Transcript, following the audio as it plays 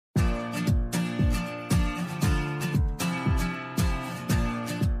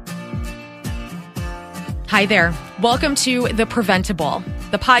Hi there. Welcome to The Preventable,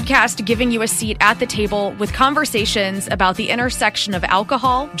 the podcast giving you a seat at the table with conversations about the intersection of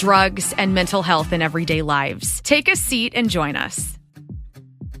alcohol, drugs, and mental health in everyday lives. Take a seat and join us.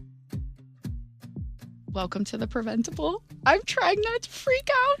 Welcome to The Preventable. I'm trying not to freak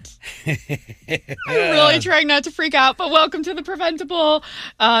out. I'm really trying not to freak out, but welcome to The Preventable.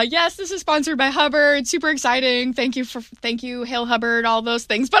 Yes, this is sponsored by Hubbard. Super exciting. Thank you, Hail Hubbard, all those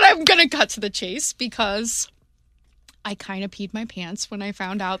things. But I'm going to cut to the chase because I kind of peed my pants when I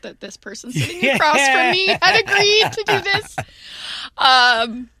found out that this person sitting across from me had agreed to do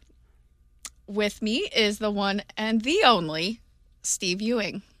this. With me is the one and the only Steve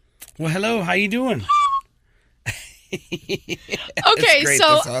Ewing. Well, hello. How you doing? Okay, so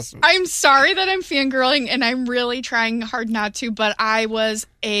awesome. I'm sorry that I'm fangirling, and I'm really trying hard not to, but I was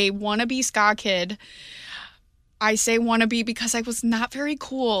a wannabe ska kid. I say wannabe because I was not very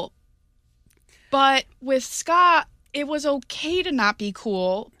cool. But with ska, it was okay to not be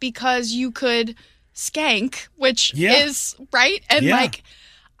cool because you could skank, which is, right? And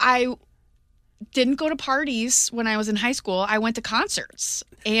I didn't go to parties when I was in high school. I went to concerts.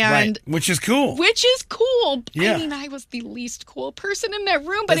 And which is cool. Yeah. I mean, I was the least cool person in that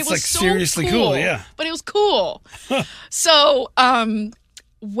room, but it was like so seriously cool. Yeah. But it was cool. So,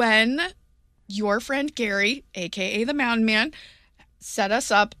 when your friend Gary, aka the Mountain Man, set us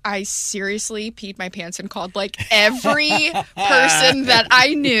up, I seriously peed my pants and called like every person that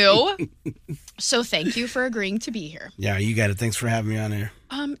I knew. So thank you for agreeing to be here. Yeah, you got it. Thanks for having me on here.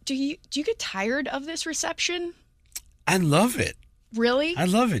 Do you get tired of this reception? I love it. Really? I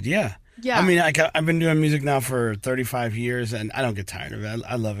love it, yeah. Yeah. I mean, I've been doing music now for 35 years, and I don't get tired of it.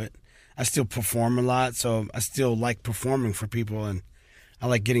 I love it. I still perform a lot, so I still like performing for people, and I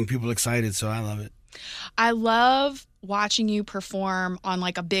like getting people excited, so I love it. I love watching you perform on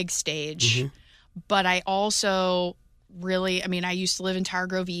like a big stage, but I also really, I used to live in Tower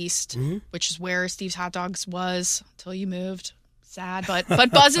Grove East, which is where Steve's Hot Dogs was until you moved. Sad, but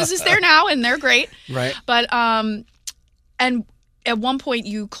Buzz's is there now, and they're great. Right. But, and at one point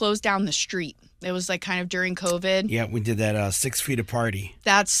you closed down the street. It was like kind of during COVID. Yeah, we did that 6 feet a party.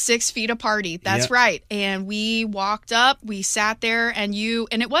 That's 6 feet a party. That's right. And we walked up, we sat there, and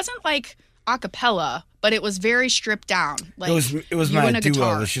it wasn't like a cappella, but it was very stripped down. Like it was my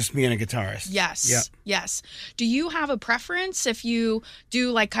duo. It was just me and a guitarist. Yes. Yeah. Yes. Do you have a preference if you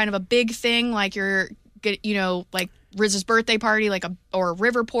do like kind of a big thing, like you're, like Riz's birthday party, or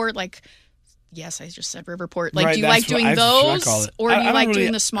Riverport, like, yes, I just said Riverport. Like, right, do you like doing those, or do you like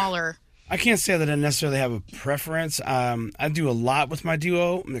doing the smaller? I can't say that I necessarily have a preference. I do a lot with my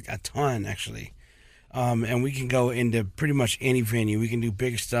duo, like a ton actually, and we can go into pretty much any venue. We can do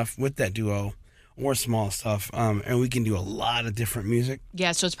big stuff with that duo, or small stuff, and we can do a lot of different music.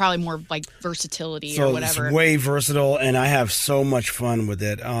 Yeah, so it's probably more like versatility or whatever. So it's way versatile, and I have so much fun with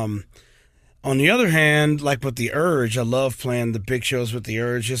it. On the other hand, like with the Urge, I love playing the big shows with the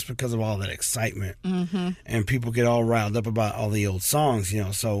Urge just because of all that excitement. And people get all riled up about all the old songs,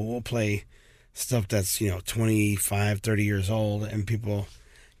 so we'll play stuff that's, 25, 30 years old, and people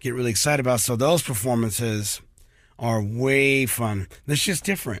get really excited about. So those performances are way fun. It's just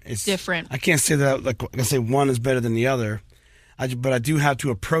different. It's different. I can't say that, like I say one is better than the other, but I do have to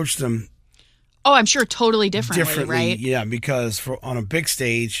approach them. Oh, I'm sure totally differently, right? Yeah, because on a big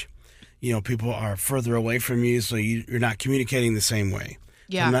stage, people are further away from you, so you're not communicating the same way.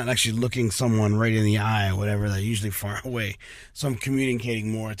 Yeah. So I'm not actually looking someone right in the eye or whatever. They're usually far away. So I'm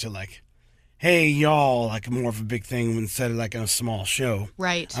communicating more to like, hey, y'all, like more of a big thing instead of like in a small show.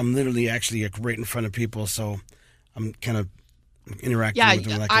 Right. I'm literally actually like right in front of people, so I'm kind of interacting with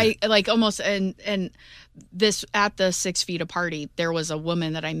them. I like almost, and this, at the 6 feet a party, there was a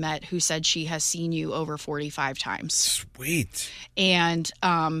woman that I met who said she has seen you over 45 times. Sweet. And,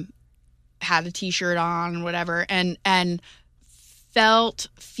 had a t-shirt on, whatever, and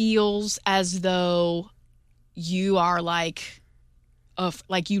feels as though you are like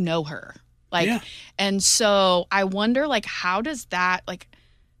her. Like, yeah. And so I wonder, like, how does that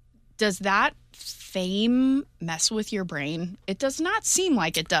fame mess with your brain? It does not seem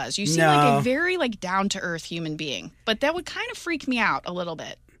like it does. You seem like a very like down-to-earth human being, but that would kind of freak me out a little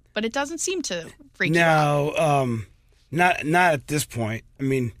bit, but it doesn't seem to freak you out. No, not at this point. I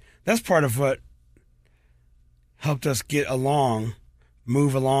mean, that's part of what helped us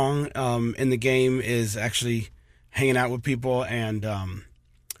move along in the game is actually hanging out with people and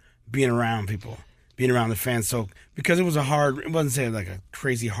being around people, being around the fans. So because it wasn't saying like a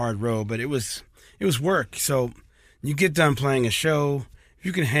crazy hard road, but it was work. So you get done playing a show,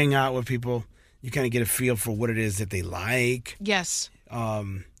 you can hang out with people, you kind of get a feel for what it is that they like. Yes.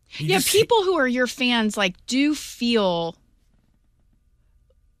 People who are your fans do feel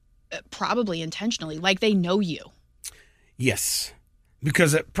probably intentionally like they know you. Yes,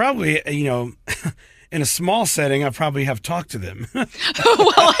 because it probably in a small setting I probably have talked to them. Well,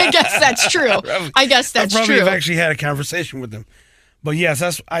 I guess that's true. I probably have actually had a conversation with them. But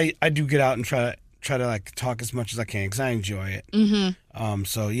yes, I do get out and try to talk as much as I can because I enjoy it. Mm-hmm.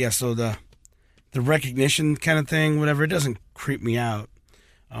 So the recognition kind of thing, whatever, it doesn't creep me out.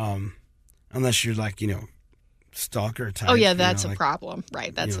 Unless you're stalker type. Oh yeah, that's a problem,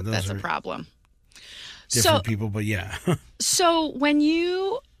 right? That's a problem. Different people, but yeah. So when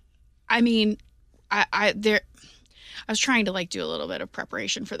you, I was trying to do a little bit of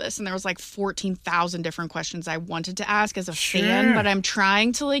preparation for this, and there was 14,000 different questions I wanted to ask as a fan, but I'm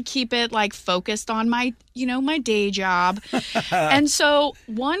trying to keep it focused on my my day job. And so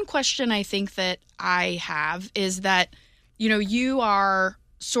one question I think that I have is that you are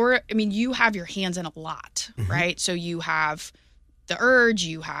you have your hands in a lot, mm-hmm. right? So you have the Urge,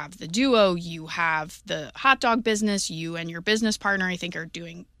 you have the duo, you have the hot dog business, you and your business partner, I think, are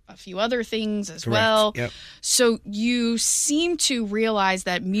doing a few other things as Correct. Well. Yep. So you seem to realize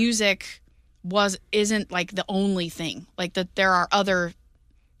that music isn't the only thing, that there are other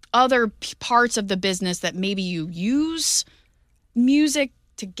parts of the business that maybe you use music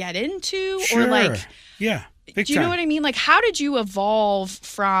to get into, sure. or yeah. Big do you time. know what I mean? How did you evolve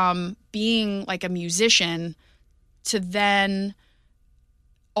from being a musician to then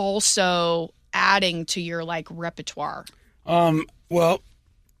also adding to your repertoire? Well,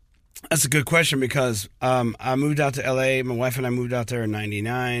 that's a good question because I moved out to LA. My wife and I moved out there in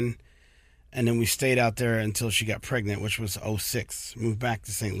 99, and then we stayed out there until she got pregnant, which was 06. Moved back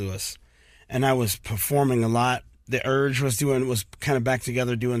to St. Louis, and I was performing a lot. The Urge was kind of back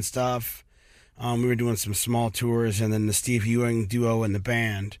together doing stuff. We were doing some small tours, and then the Steve Ewing duo and the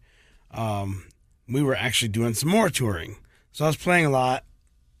band. We were actually doing some more touring. So I was playing a lot,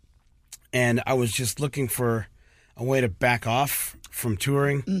 and I was just looking for a way to back off from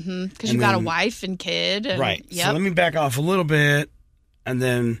touring. Mm-hmm. Because you got a wife and kid. And, right. Yep. So let me back off a little bit, and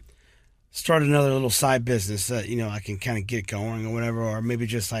then start another little side business that, I can kind of get going or whatever, or maybe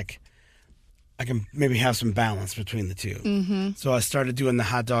just I can maybe have some balance between the two. Mm-hmm. So I started doing the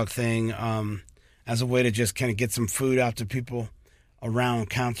hot dog thing as a way to just kind of get some food out to people around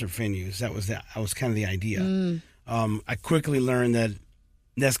concert venues. That was kind of the idea. Mm. I quickly learned that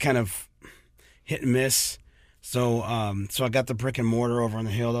that's kind of hit and miss. So I got the brick and mortar over on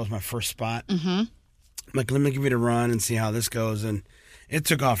the hill. That was my first spot. Mm-hmm. Let me give it a run and see how this goes. And it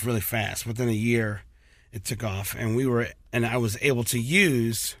took off really fast. Within a year, it took off. And I was able to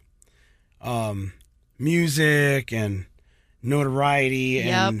use music and notoriety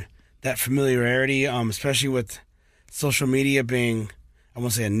and that familiarity, especially with social media being, I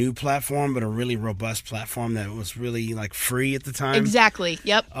won't say a new platform, but a really robust platform that was really free at the time. Exactly.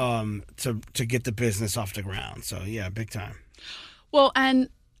 Yep. To get the business off the ground. So yeah, big time. Well, and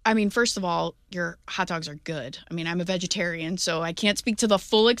first of all, your hot dogs are good. I'm a vegetarian, so I can't speak to the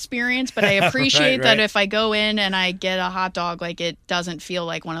full experience, but I appreciate right. that if I go in and I get a hot dog, it doesn't feel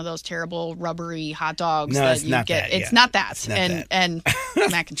like one of those terrible rubbery hot dogs that you get. It's not that. It's not that. And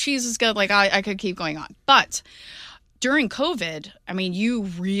mac and cheese is good. I could keep going on. But during COVID, you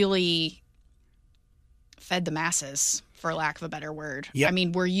really fed the masses, for lack of a better word.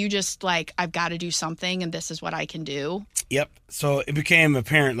 Yep. Were you just I've got to do something and this is what I can do? Yep. So it became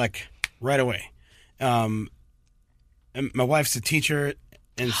apparent right away. And my wife's a teacher,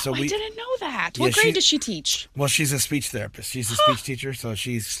 and so I didn't know that. What grade does she teach? Well, she's a speech therapist. She's a speech teacher, so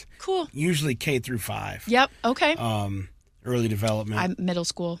she's cool. Usually K-5. Yep. Okay. Early development. I'm middle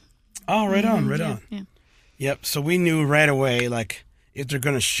school. Oh, right on. Yeah. Yep. So we knew right away, if they're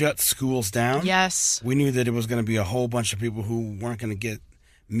going to shut schools down. Yes. We knew that it was going to be a whole bunch of people who weren't going to get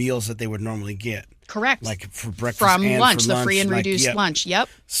meals that they would normally get. Correct. For breakfast from and lunch, for the lunch, free and reduced lunch. Yep.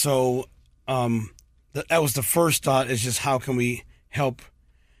 So that was the first thought, is just how can we help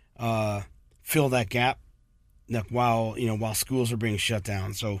fill that gap while schools are being shut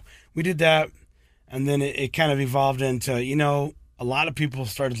down. So we did that, and then it kind of evolved into, a lot of people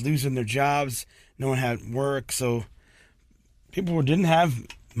started losing their jobs. No one had work, so people didn't have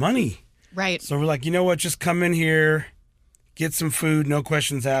money. Right. So we're like, you know what? Just come in here, get some food, no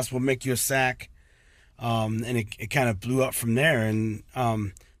questions asked. We'll make you a sack. And it kind of blew up from there. And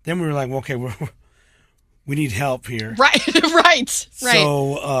then we were like, well, okay, we need help here. Right, right.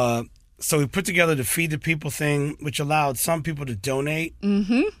 So we put together the Feed the People thing, which allowed some people to donate,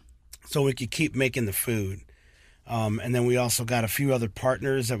 so we could keep making the food. And then we also got a few other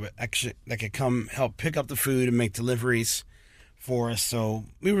partners that could come help pick up the food and make deliveries for us. So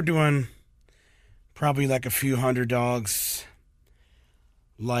we were doing probably like a few hundred dogs,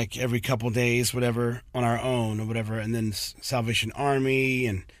 like every couple days, whatever, on our own or whatever. And then Salvation Army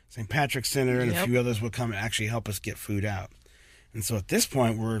and St. Patrick's Center and a few others would come and actually help us get food out. And so at this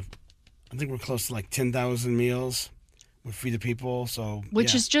point, I think we're close to like 10,000 meals with Feed the People. So,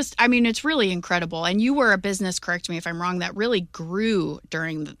 which is just, I mean, it's really incredible. And you were a business, correct me if I'm wrong, that really grew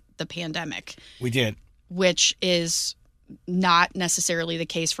during the pandemic. We did. Which is not necessarily the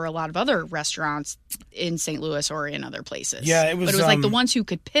case for a lot of other restaurants in St. Louis or in other places. Yeah, it was. But it was like the ones who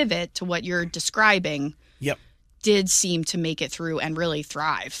could pivot to what you're describing. Yep. Did seem to make it through and really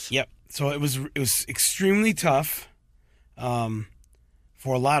thrive. Yep. So it was extremely tough,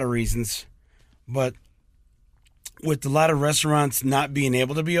 for a lot of reasons, but with a lot of restaurants not being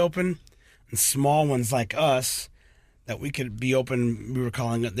able to be open, and small ones like us that we could be open,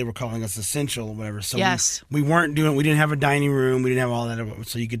 they were calling us essential or whatever. So we didn't have a dining room, we didn't have all that,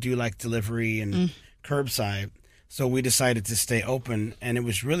 so you could do like delivery and curbside. So we decided to stay open, and it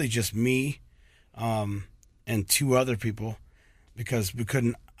was really just me and two other people, because we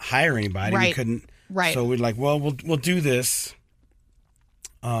couldn't hire anybody. Right. We couldn't. Right. So we're like, well, we'll do this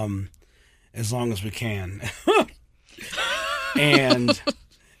as long as we can. And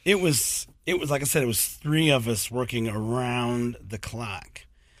it was like I said, it was three of us working around the clock.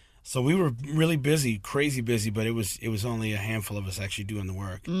 So we were really busy, crazy busy, but it was only a handful of us actually doing the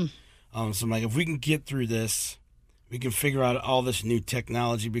work. So I'm like, if we can get through this, we can figure out all this new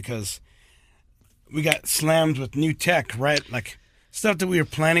technology, because we got slammed with new tech, right? Like stuff that we were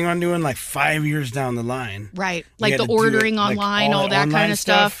planning on doing like 5 years down the line. Right. Like the ordering online, all that kind of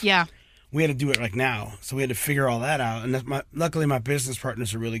stuff. Yeah. We had to do it like now. So we had to figure all that out. And luckily my business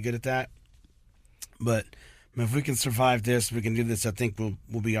partners are really good at that. But if we can survive this, we can do this, I think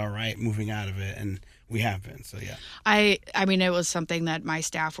we'll be all right moving out of it. And we have been. So, yeah. I mean, it was something that my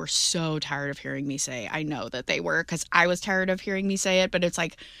staff were so tired of hearing me say. I know that they were, because I was tired of hearing me say it. But it's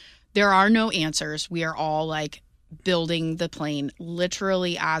like, there are no answers. We are all like building the plane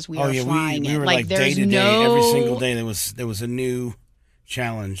literally as we are flying we it. were like day to day, every single day there was a new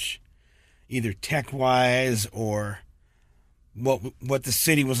challenge, either tech wise or what the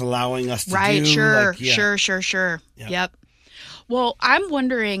city was allowing us to do. Right, sure, like, sure. Yep. Well, I'm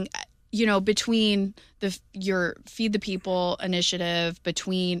wondering, between your Feed the People initiative,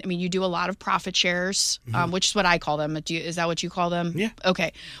 you do a lot of profit shares, which is what I call them. Is that what you call them? Yeah.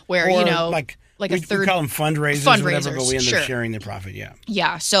 Okay. Where, like a third. We call them fundraisers or whatever, but we end up sharing the profit, yeah.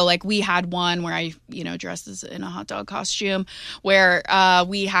 Yeah. So like we had one where I, dressed as in a hot dog costume, where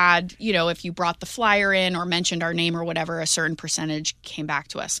we had, if you brought the flyer in or mentioned our name or whatever, a certain percentage came back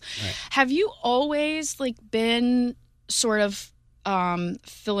to us. Right. Have you always been sort of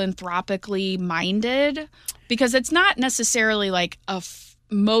philanthropically minded? Because it's not necessarily like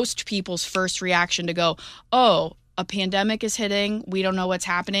most people's first reaction to go, oh, a pandemic is hitting, we don't know what's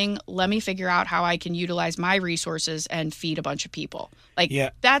happening, let me figure out how I can utilize my resources and feed a bunch of people.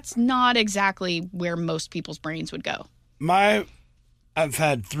 That's not exactly where most people's brains would go. I've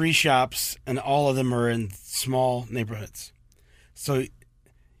had 3 shops, and all of them are in small neighborhoods. So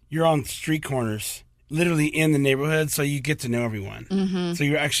you're on street corners, literally in the neighborhood, so you get to know everyone. Mm-hmm. So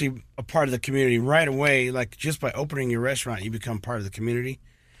you're actually a part of the community right away. Like just by opening your restaurant, you become part of the community.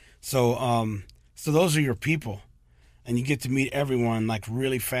 So those are your people. And you get to meet everyone like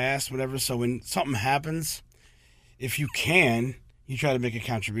really fast, whatever. So when something happens, if you can, you try to make a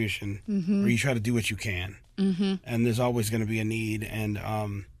contribution, or you try to do what you can. Mm-hmm. And there's always going to be a need. And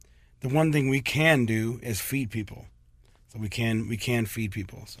the one thing we can do is feed people. So we can feed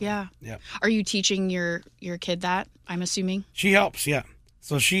people. So, yeah. Yeah. Are you teaching your kid that, I'm assuming? She helps, yeah.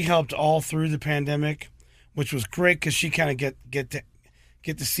 So she helped all through the pandemic, which was great because she kind of get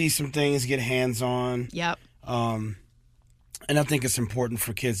to see some things, get hands on. Yep. And I think it's important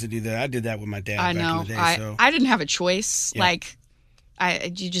for kids to do that. I did that with my dad back in the day. I didn't have a choice. Yeah.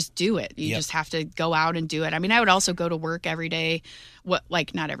 You just do it. You just have to go out and do it. I mean, I would also go to work every day.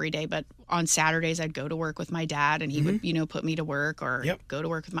 Not every day, but on Saturdays I'd go to work with my dad, and he would, put me to work or go to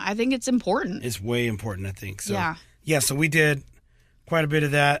work with I think it's important. It's way important, I think. So, yeah. Yeah. So we did quite a bit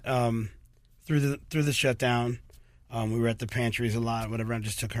of that through the shutdown. We were at the pantries a lot, whatever. I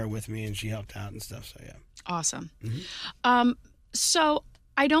just took her with me, and she helped out and stuff. So yeah. Awesome. Mm-hmm. So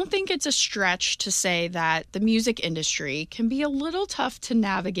I don't think it's a stretch to say that the music industry can be a little tough to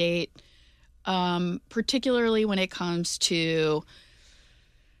navigate, particularly when it comes to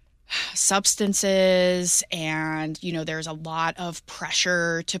substances, and there's a lot of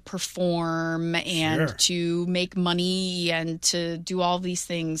pressure to perform and to make money and to do all these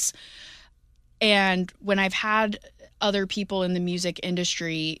things. And when I've had other people in the music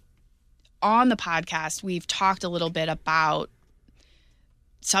industry on the podcast, we've talked a little bit about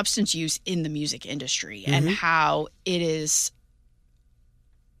substance use in the music industry and how it is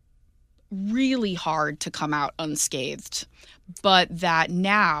really hard to come out unscathed, but that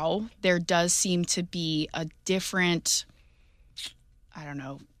now there does seem to be a different, I don't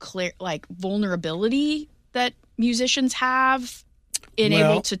know, vulnerability that musicians have in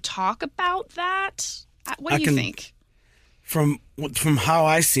able to talk about that. What do you think? From how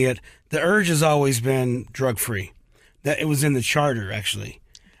I see it, the urge has always been drug-free. That it was in the charter, actually.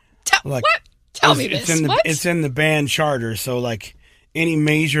 What? Tell me this. It's in the band charter. So, like, any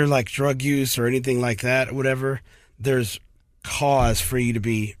major, like, drug use or anything like that, whatever, there's cause for you to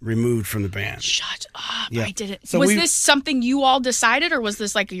be removed from the band. Shut up. Yeah. I did it. So was this something you all decided, or was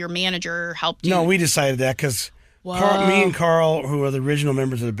this, like, your manager helped you? No, we decided that because me and Carl, who are the original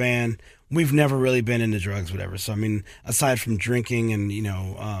members of the band, we've never really been into drugs, whatever. So, I mean, aside from drinking and,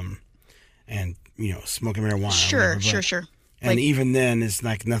 smoking marijuana. Sure. And even then, it's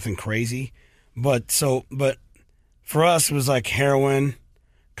like nothing crazy. But for us, it was like heroin,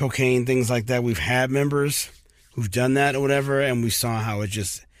 cocaine, things like that. We've had members who've done that or whatever, and we saw how it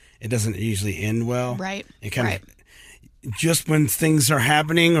doesn't usually end well. Right. It kind of, just when things are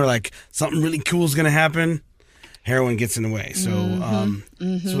happening or like something really cool is going to happen, heroin gets in the way. So,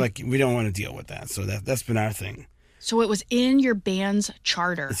 so like we don't want to deal with that. So that's been our thing. So it was in your band's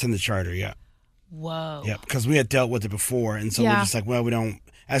charter. It's in the charter, yeah. Whoa. Yeah, because we had dealt with it before, and so we're just like, well, we don't.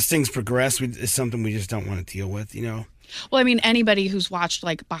 As things progress, it's something we just don't want to deal with, Well, I mean, anybody who's watched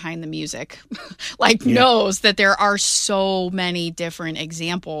like Behind the Music, knows that there are so many different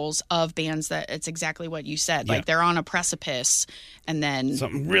examples of bands that it's exactly what you said. Like they're on a precipice, and then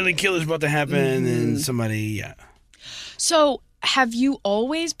something really killer's about to happen, and somebody, So, have you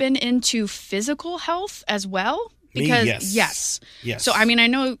always been into physical health as well? Because yes. So I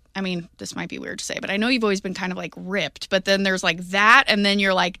know this might be weird to say, but I know you've always been kind of like ripped, but then there's like that, and then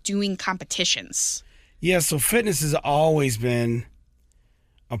you're like doing competitions. Yeah, so fitness has always been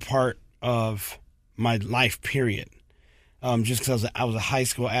a part of my life, period. Just because I was a high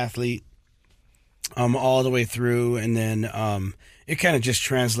school athlete all the way through, and then it kind of just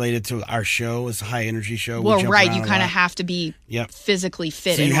translated to our show. It's a high energy show. Well, right, you kind of have to be physically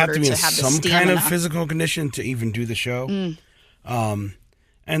fit in order to have the stamina. Kind of physical condition to even do the show. And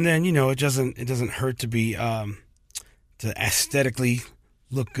then it doesn't hurt to be to aesthetically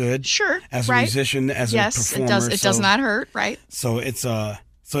look good. Sure, as a musician, as a performer. It does not hurt, right? So it's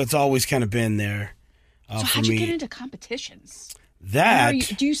always kind of been there. So how'd you get into competitions?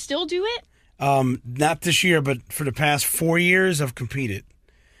 Do you still do it? Not this year, but for the past 4 years, I've competed.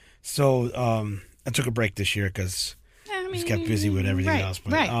 So I took a break this year because I just got busy with everything else.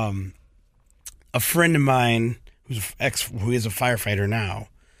 But a friend of mine who is a firefighter now,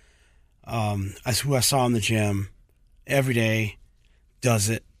 who I saw in the gym every day, does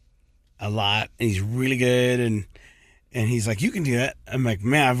it a lot, and he's really good, and he's like, you can do that. I'm like,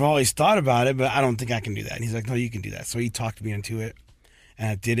 man, I've always thought about it, but I don't think I can do that. And he's like, no, you can do that. So he talked me into it. And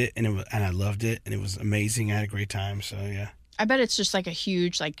I did it, and I loved it, and it was amazing. I had a great time, so yeah. I bet it's just like a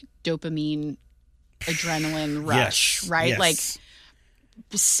huge like dopamine, adrenaline rush, right? Yes. Like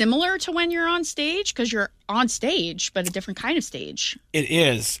similar to when you're on stage, because you're on stage, but a different kind of stage. It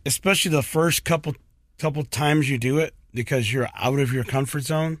is, especially the first couple times you do it, because you're out of your comfort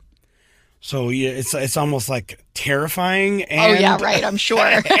zone. So yeah, it's almost like terrifying and I'm sure.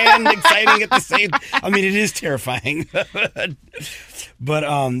 and exciting at the same. I mean, it is terrifying, but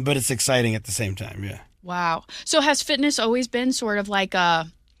it's exciting at the same time. Yeah. Wow. So has fitness always been sort of like a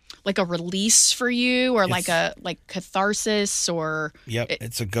release for you, or like catharsis, or? Yep,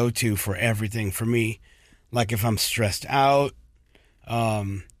 it's a go-to for everything for me. Like if I'm stressed out, I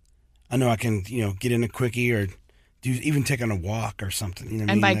know I can get in a quickie or. Even take on a walk or something.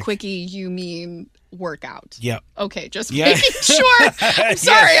 And by quickie, you mean workout? Yep. Okay, just making sure. I'm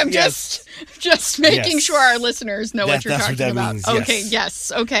sorry, I'm just making sure our listeners know what you're talking about. Means, okay,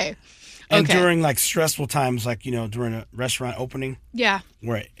 yes, okay. And during like stressful times, like during a restaurant opening,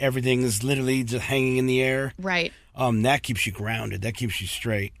 where everything is literally just hanging in the air, right? That keeps you grounded. That keeps you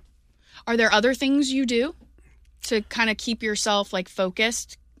straight. Are there other things you do to kind of keep yourself like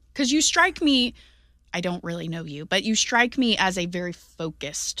focused? Because you strike me. I don't really know you, but you strike me as a very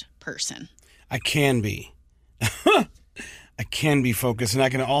focused person. I can be. I can be focused, and I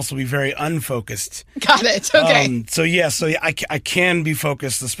can also be very unfocused. Got it. Okay. So I can be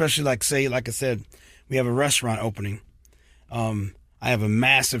focused, especially like I said, we have a restaurant opening. I have a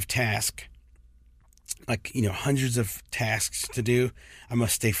massive task, like, hundreds of tasks to do, I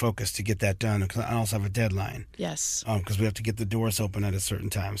must stay focused to get that done because I also have a deadline. Yes. Because we have to get the doors open at a certain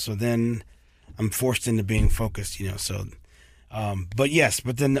time. So then I'm forced into being focused, so,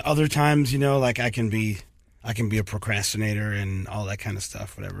 but then other times, like I can be a procrastinator and all that kind of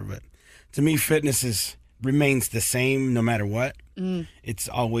stuff, whatever. But to me, fitness remains the same no matter what. It's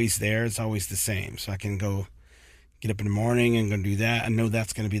always there. It's always the same. So I can go get up in the morning and go do that. I know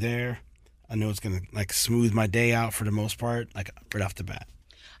that's going to be there. I know it's going to like smooth my day out for the most part, like right off the bat.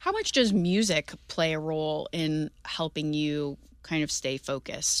 How much does music play a role in helping you kind of stay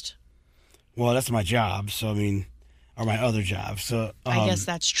focused? Well, that's my job. So, or my other job. So I guess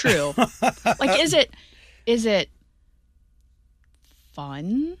that's true. Like, is it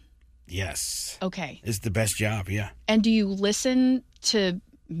fun? Yes. Okay. It's the best job, yeah. And do you listen to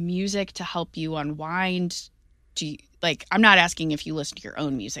music to help you unwind? I'm not asking if you listen to your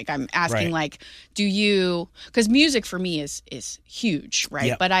own music. I'm asking do you, because music for me is huge, right?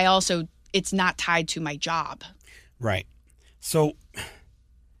 Yep. But it's not tied to my job. Right. So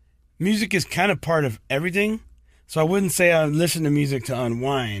music is kind of part of everything. So I wouldn't say I listen to music to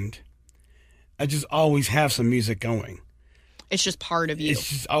unwind. I just always have some music going. It's just part of you. It's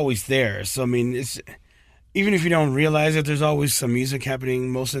just always there. So, it's even if you don't realize it, there's always some music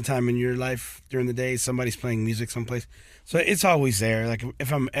happening most of the time in your life during the day. Somebody's playing music someplace. So it's always there. Like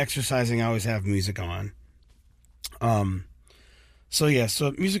if I'm exercising, I always have music on. So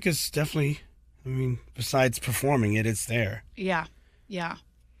music is definitely, besides performing it, it's there. Yeah. Yeah.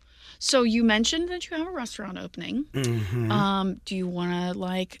 So you mentioned that you have a restaurant opening. Mm-hmm. Do you want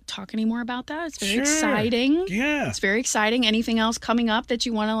to talk any more about that? It's very Sure. exciting. Yeah. It's very exciting. Anything else coming up that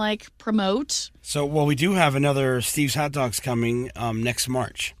you want to promote? So, we do have another Steve's Hot Dogs coming next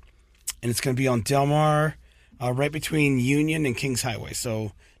March. And it's going to be on Del Mar, right between Union and Kings Highway.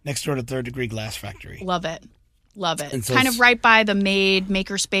 So next door to Third Degree Glass Factory. Love it. Love it. And so kind of right by the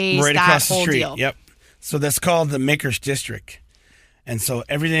Makerspace, right that across the whole street. deal. Yep. So that's called the Makers District. And so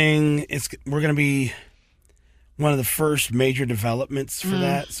we're going to be one of the first major developments for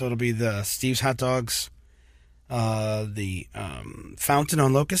that. So it'll be the Steve's Hot Dogs, the Fountain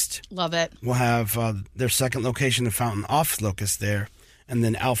on Locust. Love it. We'll have their second location, the Fountain off Locust there. And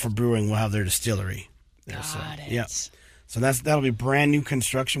then Alpha Brewing will have their distillery there. Got it. Yeah. So that'll be brand new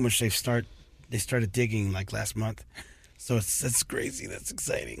construction, which they started digging last month. So that's crazy. That's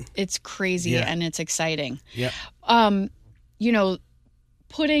exciting. It's crazy and it's exciting. Yeah.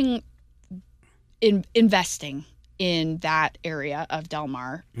 Investing in that area of Del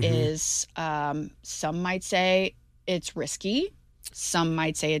Mar is, some might say it's risky. Some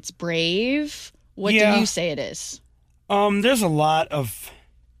might say it's brave. What do you say it is? There's a lot of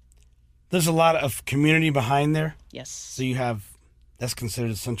community behind there. Yes. So you have, that's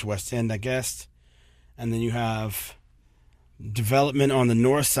considered the Central West End, I guess. And then you have development on the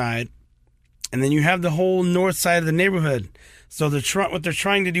north side. And then you have the whole north side of the neighborhood. So what they're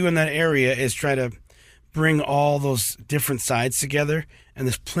trying to do in that area is try to bring all those different sides together. And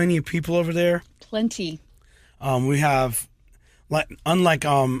there's plenty of people over there. Plenty. We have, unlike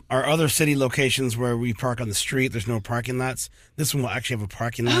our other city locations where we park on the street, there's no parking lots. This one will actually have a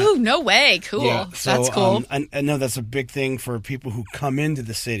parking lot. Oh, no way. Cool. Yeah, so, that's cool. I know that's a big thing for people who come into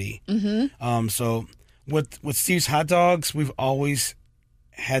the city. Mm-hmm. So with Steve's Hot Dogs, we've always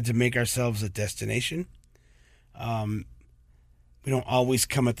had to make ourselves a destination. We don't always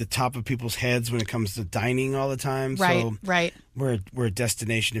come at the top of people's heads when it comes to dining all the time. Right, so right. We're a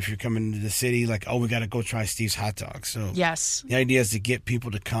destination if you're coming into the city, we got to go try Steve's Hot Dogs. So yes, the idea is to get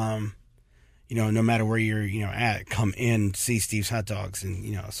people to come, no matter where you're, at, come in, see Steve's Hot Dogs. And,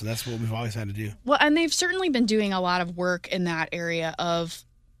 so that's what we've always had to do. Well, and they've certainly been doing a lot of work in that area of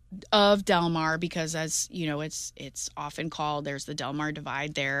Del Mar because, as you know, it's often called, there's the Del Mar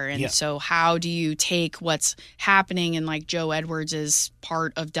divide there. And so how do you take what's happening in Joe Edwards's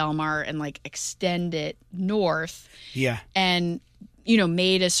part of Del Mar and extend it north? Yeah. And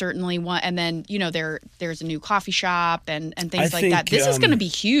Maid is certainly one, and then there's a new coffee shop and things like that. This is going to be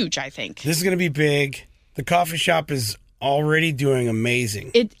huge, I think. This is going to be big. The coffee shop is already doing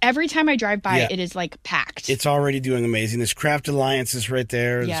amazing. Every time I drive by, it is packed. It's already doing amazing. There's Craft Alliance is right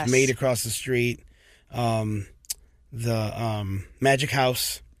there. Yes. There's Made across the street. The Magic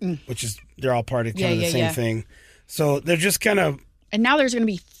House, which is, they're all part of kind of the same thing. So they're just kind of. And now there's going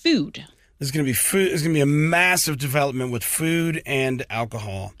to be food. There's going to be food. There's going to be a massive development with food and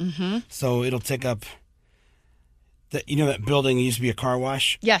alcohol. Mm-hmm. So it'll take up that. That building used to be a car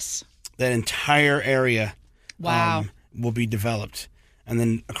wash. Yes. That entire area. Wow. Will be developed. And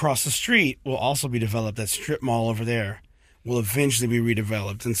then across the street will also be developed. That strip mall over there will eventually be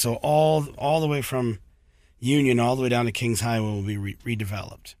redeveloped. And so all the way from Union all the way down to Kings Highway will be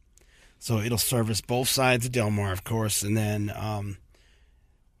redeveloped. So it'll service both sides of Del Mar, of course, and then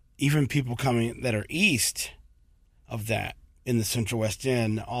even people coming that are east of that in the Central West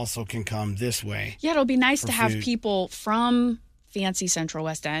End also can come this way. Yeah, it'll be nice to have food. people from fancy Central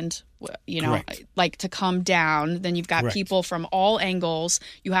West End, Correct. like to come down. Then you've got Correct. people from all angles.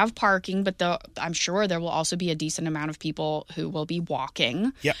 You have parking, but I'm sure there will also be a decent amount of people who will be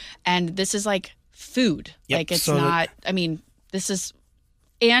walking. Yep. And this is like food. Yep. Like it's So not, I mean, this is,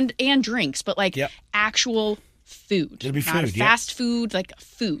 and drinks, but like Yep. actual food. It'll be not food, yep. fast food, like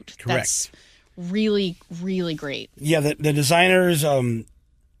food. Correct. That's really, really great. Yeah, the designers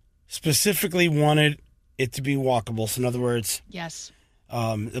specifically wanted it to be walkable. So in other words, Yes.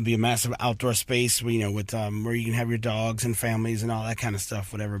 it'll be a massive outdoor space, with where you can have your dogs and families and all that kind of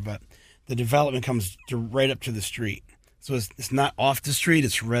stuff, whatever. But the development comes right up to the street, so it's not off the street;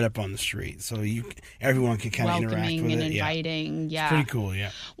 it's right up on the street. So everyone can kind of interact Welcoming with and it. inviting. Yeah. It's pretty cool. Yeah.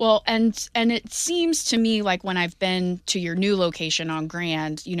 Well, and it seems to me like when I've been to your new location on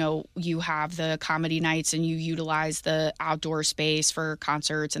Grand, you have the comedy nights and you utilize the outdoor space for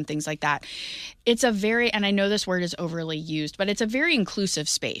concerts and things like that. It's a very, and I know this word is overly used, but it's a very inclusive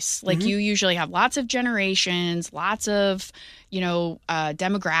space. Like you usually have lots of generations, lots of,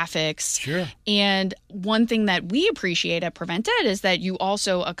 demographics. Sure. And one thing that we appreciate at Prevented is that you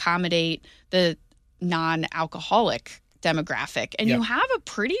also accommodate the non-alcoholic demographic, and Yep. you have a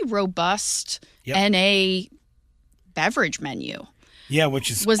pretty robust Yep. NA beverage menu. Yeah,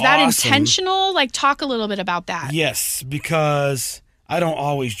 which is Was that awesome. intentional? Like, talk a little bit about that. Yes, because I don't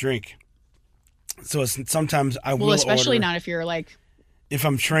always drink, so sometimes I will. Well, especially order. not if you're like If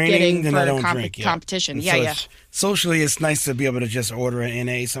I'm training, getting then for I don't drink. Yeah. competition. And Yeah, so yeah. Socially, it's nice to be able to just order an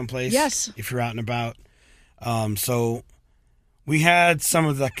NA someplace. Yes. If you're out and about. So we had some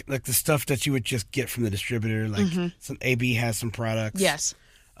of the stuff that you would just get from the distributor. Like some AB has some products. Yes.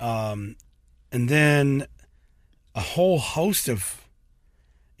 And then a whole host of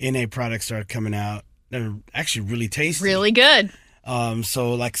NA products started coming out that are actually really tasty. Really good.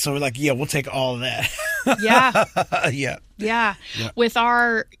 So we're like, yeah, we'll take all of that. Yeah. Yeah. Yeah. Yeah. With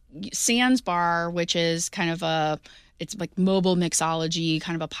our Sands bar, which is kind of it's like mobile mixology,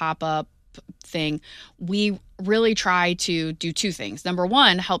 kind of a pop-up thing, we really try to do two things. Number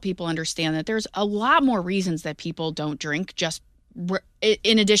one, help people understand that there's a lot more reasons that people don't drink, just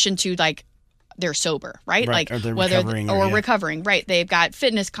in addition to like they're sober, right? Right. Like Or they're whether recovering or yeah. recovering, right? They've got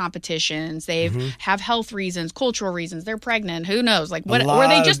fitness competitions, have health reasons, cultural reasons, they're pregnant, who knows? Like what, or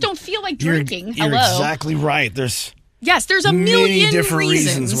they just don't feel like drinking. You're Hello. exactly right. There's a million many different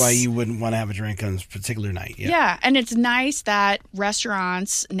reasons why you wouldn't want to have a drink on this particular night. Yeah. Yeah, and it's nice that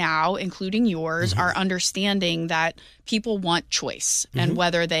restaurants now, including yours, are understanding that people want choice, and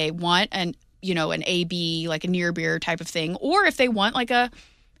whether they want an AB, like a near beer type of thing, or if they want like a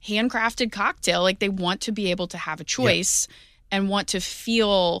handcrafted cocktail, like they want to be able to have a choice and want to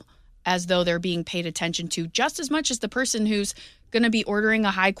feel as though they're being paid attention to just as much as the person who's going to be ordering a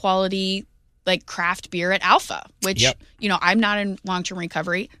high quality like craft beer at Alpha, which, I'm not in long-term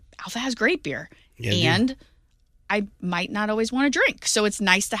recovery. Alpha has great beer. Yeah, and I might not always want to drink. So it's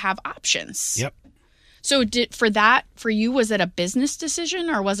nice to have options. Yep. So for you, was it a business decision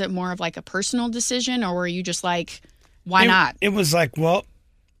or was it more of like a personal decision, or were you just like, why not? It was like, well,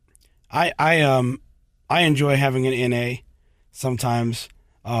 I enjoy having an NA sometimes.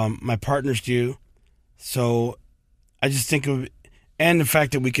 My partners do. So I just think of, and the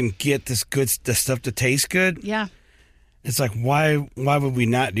fact that we can get the stuff to taste good. Yeah. It's like, why would we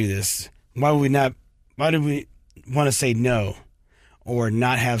not do this? Why do we want to say no or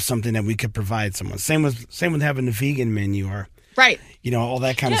not have something that we could provide someone? Same with having the vegan menu or right. All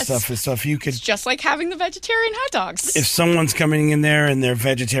that kind of stuff. And stuff you could. It's just like having the vegetarian hot dogs. If someone's coming in there and they're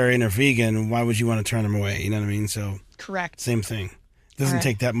vegetarian or vegan, why would you want to turn them away? You know what I mean? So correct. Same thing. Doesn't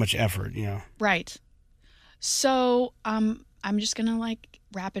take that much effort, Right. So I'm just gonna like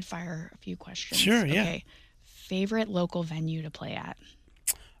rapid fire a few questions. Sure. Yeah. Okay. Favorite local venue to play at?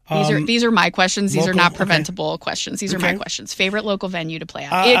 These are my questions. These are not preventable questions. These are my questions. Favorite local venue to play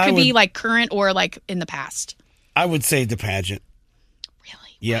at? It could be like current or like in the past. I would say the Pageant.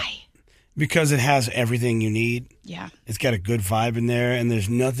 Really? Yeah. Why? Because it has everything you need. Yeah. It's got a good vibe in there, and there's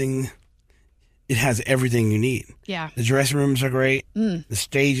nothing. It has everything you need. Yeah. The dressing rooms are great. The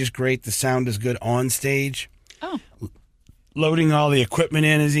stage is great. The sound is good on stage. Oh. Loading all the equipment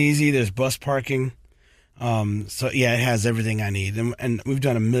in is easy. There's bus parking. So yeah, it has everything I need, and we've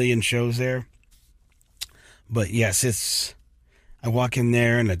done 1 million shows there. But yes, I walk in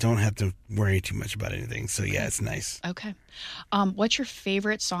there and I don't have to worry too much about anything. So yeah, it's nice. Okay. What's your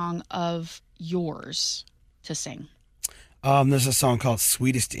favorite song of yours? to sing? There's a song called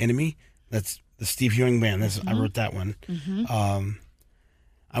 "Sweetest Enemy." That's the Steve Ewing band. I wrote that one.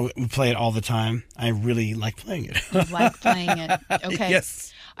 We play it all the time. I really like playing it. You like playing it. Okay.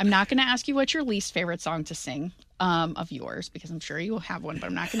 Yes. I'm not going to ask you what's your least favorite song to sing of yours, because I'm sure you will have one, but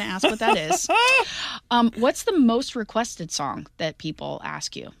I'm not going to ask what that is. What's the most requested song that people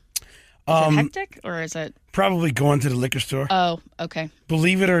ask you? Is it hectic, or is it... Probably Going to the Liquor Store. Oh, okay.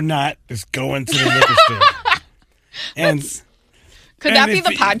 Believe it or not, it's Going to the Liquor Store. And... Could that be the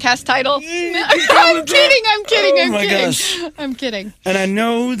podcast title? I'm kidding. Gosh. I'm kidding. And I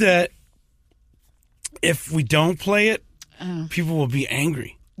know that if we don't play it, people will be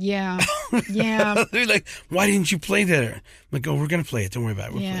angry. Yeah. Yeah. They're like, why didn't you play that? I'm like, oh, we're going to play it. Don't worry about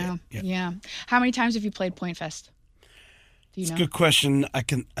it. We'll play it. Yeah. How many times have you played Point Fest? Do you know? It's a good question. I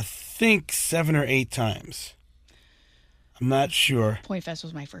think 7 or 8 times. I'm not sure. Point Fest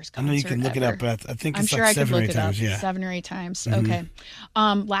was my first concert. I know you can look it up, but I think it's I'm like sure 7 or 8 times. Yeah. 7 or 8 times. Okay.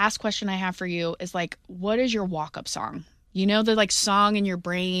 Last question I have for you is like, what is your walk-up song? You know, the like song in your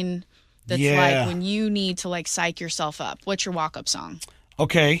brain that's like when you need to like psych yourself up. What's your walk-up song?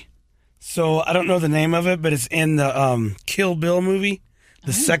 Okay. So I don't know the name of it, but it's in the Kill Bill movie,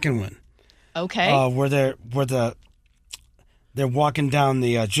 the second one. Okay. Where they're walking down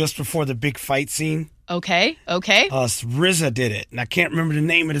the just before the big fight scene. Okay. RZA did it, and I can't remember the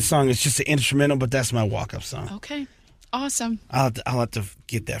name of the song. It's just an instrumental, but that's my walk-up song. Okay. Awesome. I'll have to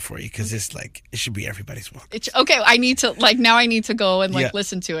get that for you, because it's like it should be everybody's walk. Okay. I need to go and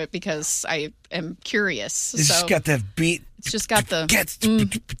listen to it, because I am curious. It's just got that beat. It's just got the.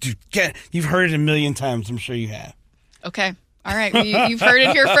 You've heard it a million times. I'm sure you have. Okay. All right. You've heard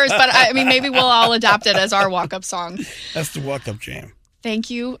it here first, but I mean, maybe we'll all adopt it as our walk-up song. That's the walk-up jam.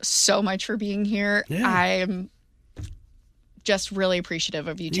 Thank you so much for being here. Yeah. I'm just really appreciative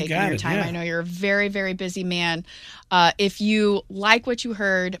of you taking your time. Yeah. I know you're a very, very busy man. If you like what you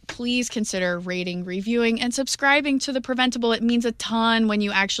heard, please consider rating, reviewing, and subscribing to The Preventable. It means a ton when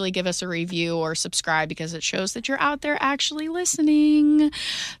you actually give us a review or subscribe, because it shows that you're out there actually listening.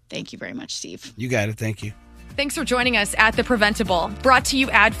 Thank you very much, Steve. You got it. Thank you. Thanks for joining us at The Preventable, brought to you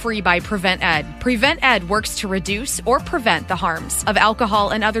ad-free by Prevent Ed. Prevent Ed works to reduce or prevent the harms of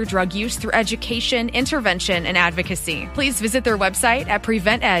alcohol and other drug use through education, intervention, and advocacy. Please visit their website at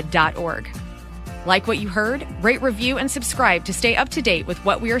prevented.org. Like what you heard? Rate, review, and subscribe to stay up to date with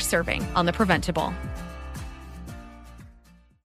what we are serving on The Preventable.